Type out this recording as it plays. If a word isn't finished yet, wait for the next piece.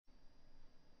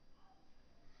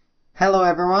Hello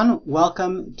everyone,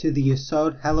 welcome to the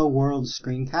Yesod Hello World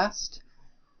screencast.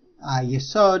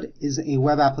 Yesod is a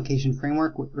web application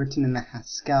framework written in the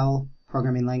Haskell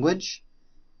programming language.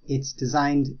 It's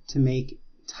designed to make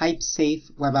type-safe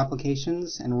web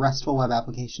applications and RESTful web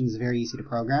applications very easy to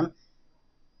program.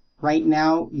 Right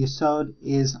now, Yesod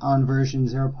is on version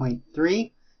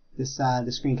 0.3. The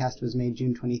screencast was made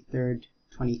June 23rd,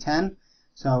 2010.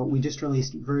 So we just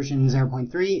released version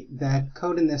 0.3. The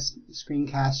code in this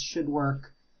screencast should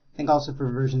work, I think, also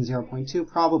for version 0.2.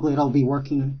 Probably it'll be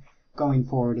working going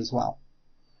forward as well.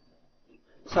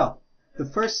 So the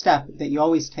first step that you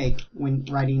always take when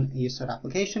writing a Yesod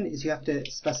application is you have to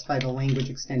specify the language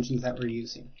extensions that we're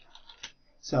using.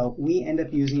 So we end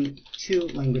up using two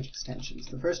language extensions.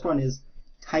 The first one is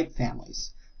type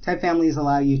families. Type families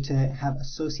allow you to have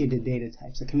associated data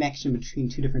types, a connection between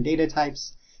two different data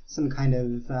types, some kind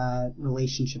of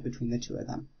relationship between the two of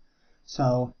them.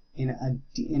 So in a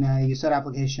Yesod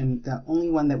application, the only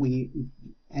one that we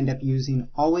end up using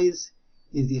always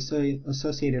is the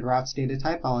associated routes data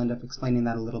type. I'll end up explaining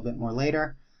that a little bit more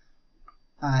later.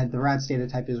 The routes data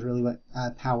type is really what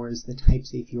powers the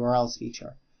type-safe URLs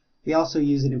feature. We also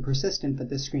use it in persistent, but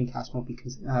this screencast won't be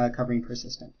covering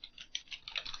persistent.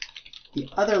 The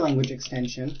other language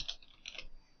extension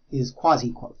is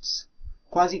quasi-quotes.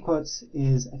 Quasi-quotes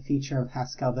is a feature of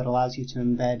Haskell that allows you to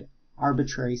embed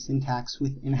arbitrary syntax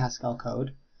within Haskell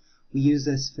code. We use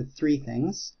this for three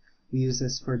things. We use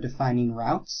this for defining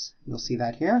routes. You'll see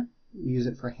that here. We use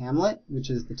it for Hamlet, which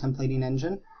is the templating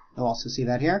engine. You'll also see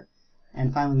that here.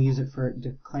 And finally, we use it for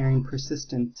declaring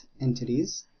persistent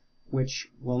entities, which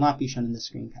will not be shown in the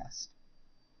screencast.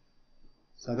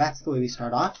 So that's the way we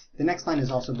start off. The next line is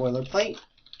also boilerplate.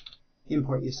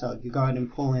 Import Yesod. You go ahead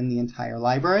and pull in the entire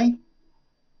library.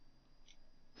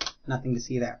 Nothing to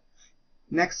see there.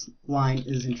 Next line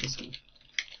is interesting.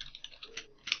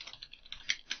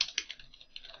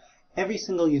 Every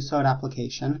single Yesod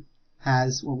application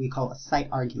has what we call a site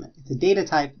argument. It's a data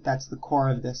type that's the core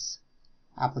of this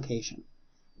application.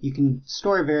 You can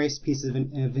store various pieces of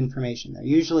information there,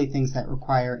 usually things that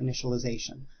require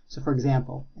initialization. So for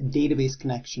example, a database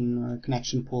connection or a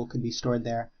connection pool could be stored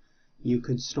there. You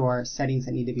could store settings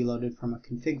that need to be loaded from a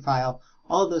config file.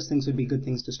 All of those things would be good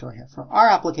things to store here. For our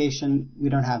application, we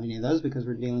don't have any of those because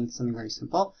we're dealing with something very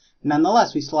simple.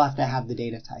 Nonetheless, we still have to have the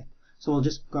data type. So we'll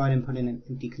just go ahead and put in an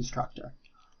empty constructor.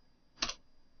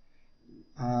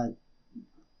 The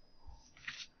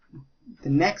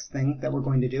next thing that we're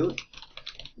going to do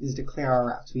is declare our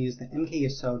routes. We use the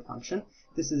mkyesod function.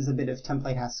 This is a bit of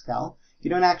template Haskell. You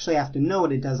don't actually have to know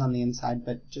what it does on the inside,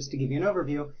 but just to give you an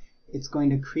overview, it's going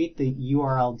to create the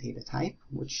URL data type,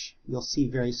 which you'll see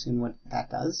very soon what that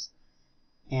does.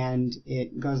 And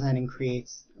it goes ahead and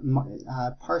creates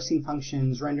parsing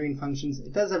functions, rendering functions.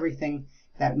 It does everything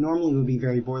that normally would be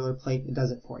very boilerplate. It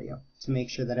does it for you to make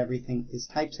sure that everything is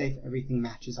type safe, everything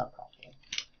matches up properly.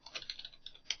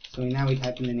 So now we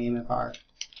type in the name of our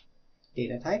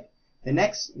data type.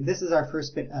 This is our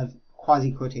first bit of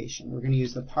quasi-quotation. We're going to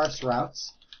use the parse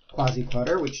routes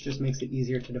quasi-quoter, which just makes it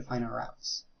easier to define our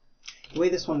routes. The way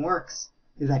this one works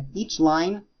is that each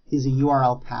line is a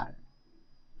URL pattern,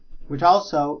 which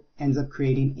also ends up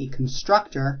creating a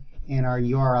constructor in our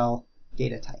URL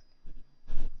data type.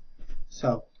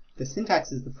 So the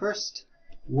syntax is the first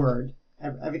word,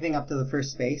 everything up to the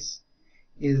first space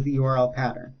is the URL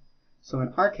pattern. So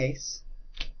in our case,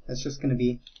 that's just going to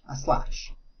be a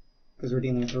slash, because we're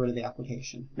dealing with the root of the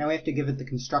application. Now we have to give it the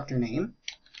constructor name.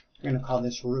 We're going to call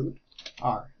this root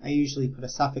R. I usually put a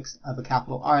suffix of a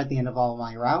capital R at the end of all of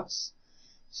my routes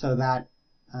so that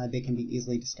they can be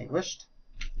easily distinguished.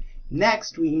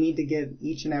 Next, we need to give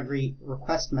each and every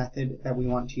request method that we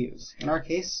want to use. In our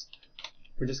case,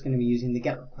 we're just going to be using the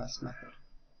getRequest method.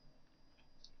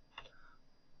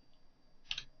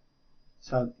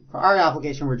 So for our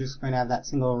application, we're just going to have that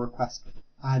single request,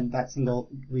 that single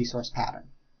resource pattern.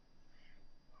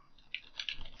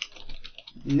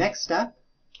 Next step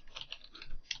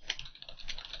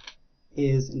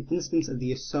is an instance of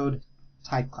the Yesod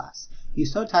type class. The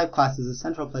Yesod type class is a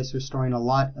central place for storing a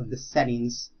lot of the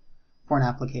settings for an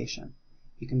application.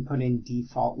 You can put in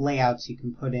default layouts, you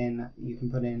can put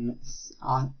in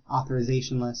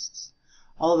authorization lists,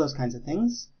 all of those kinds of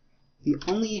things. The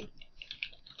only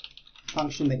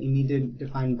function that you need to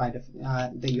define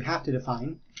that you have to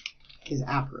define is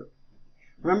approot.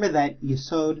 Remember that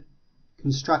Yesod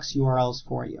constructs URLs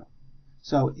for you.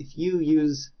 So if you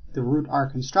use the root R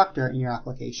constructor in your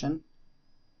application,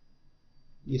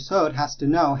 Yesod has to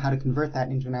know how to convert that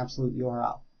into an absolute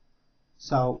URL.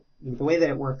 So the way that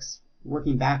it works,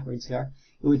 working backwards here,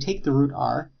 it would take the root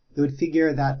R, it would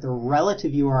figure that the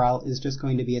relative URL is just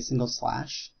going to be a single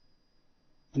slash,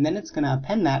 and then it's going to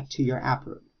append that to your app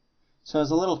root. So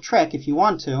as a little trick, if you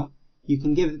want to, you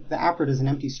can give the app root as an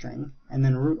empty string, and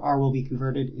then root R will be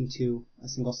converted into a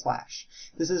single slash.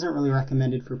 This isn't really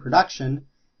recommended for production,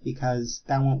 because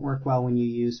that won't work well when you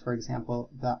use, for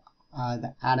example, the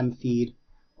Atom feed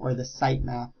or the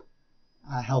sitemap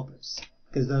helpers,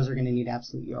 because those are going to need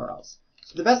absolute URLs.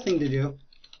 So the best thing to do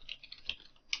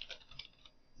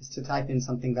is to type in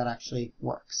something that actually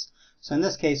works. So in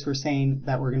this case, we're saying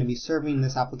that we're going to be serving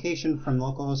this application from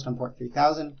localhost on port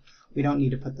 3000. We don't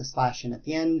need to put the slash in at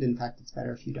the end. In fact, it's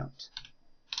better if you don't.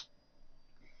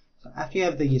 So after you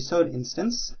have the Yesod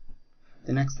instance,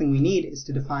 the next thing we need is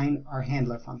to define our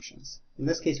handler functions. In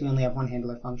this case, we only have one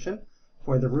handler function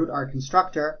for the root R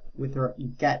constructor with the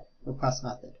get request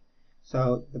method.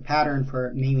 So the pattern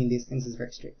for naming these things is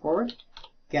very straightforward.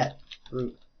 Get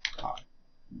root R.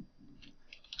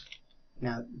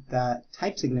 Now, the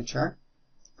type signature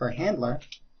for a handler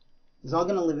is all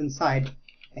going to live inside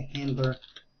a handler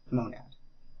monad.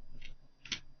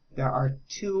 There are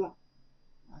two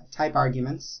type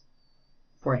arguments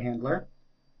for a handler.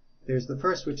 There's the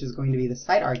first, which is going to be the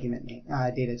site argument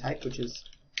data type, which is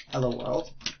hello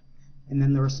world, and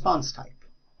then the response type,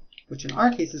 which in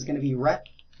our case is going to be rep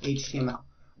HTML.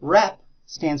 Rep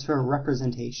stands for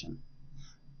representation.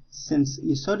 Since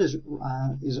Yesod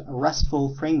is a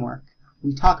RESTful framework,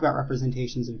 we talk about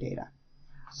representations of data.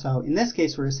 So in this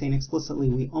case, we're saying explicitly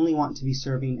we only want to be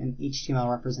serving an HTML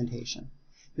representation.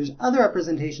 There's other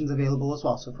representations available as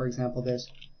well. So for example, there's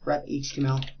rep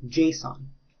HTML JSON,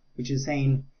 which is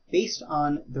saying based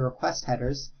on the request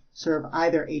headers, serve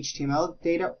either HTML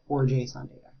data or JSON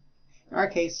data. In our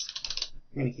case,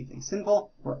 we're going to keep things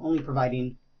simple. We're only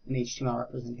providing an HTML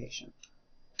representation.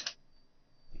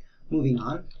 Moving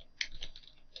on,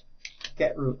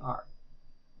 get root R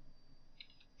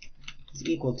is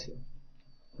equal to.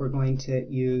 We're going to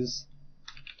use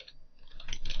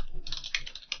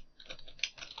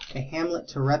a hamlet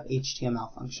to rep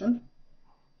HTML function.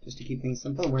 Just to keep things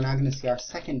simple, we're now going to see our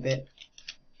second bit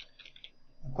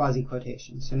of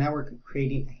quasi-quotation. So now we're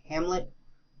creating a hamlet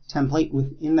template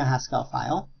within the Haskell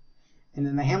file. And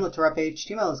then the hamlet to rep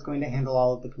HTML is going to handle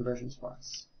all of the conversions for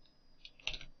us.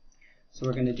 So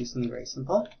we're going to do something very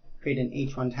simple. Create an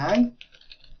h1 tag.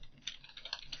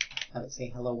 Have it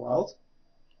say hello world.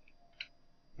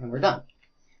 And we're done.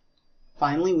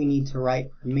 Finally, we need to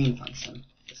write our main function.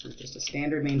 This is just a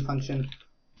standard main function.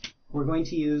 We're going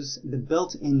to use the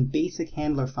built-in basic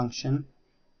handler function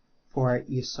for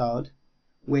Yesod,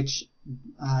 which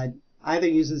either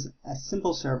uses a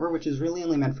simple server, which is really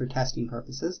only meant for testing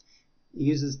purposes. It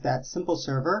uses that simple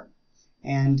server,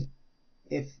 and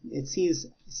if it sees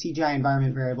CGI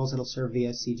environment variables, it'll serve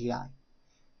via CGI.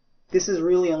 This is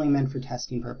really only meant for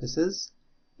testing purposes.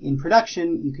 In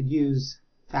production, you could use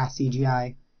fast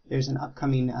CGI. There's an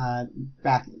upcoming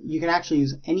you can actually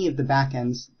use any of the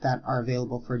backends that are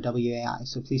available for WAI,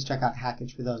 so please check out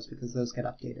Hackage for those because those get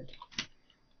updated.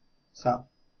 So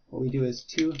what we do is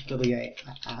to WAI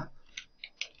app,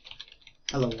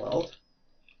 hello world,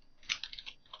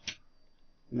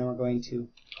 and then we're going to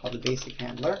call the basic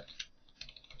handler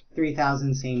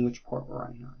 3000, saying which port we're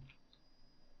running on.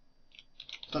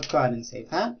 So let's go ahead and save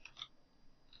that.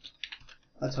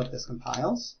 Let's hope this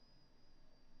compiles.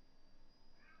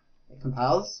 It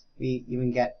compiles. We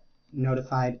even get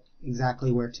notified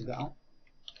exactly where to go.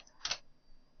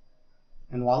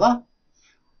 And voila!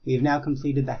 We have now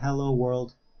completed the Hello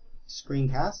World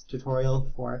screencast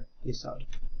tutorial for Yesod.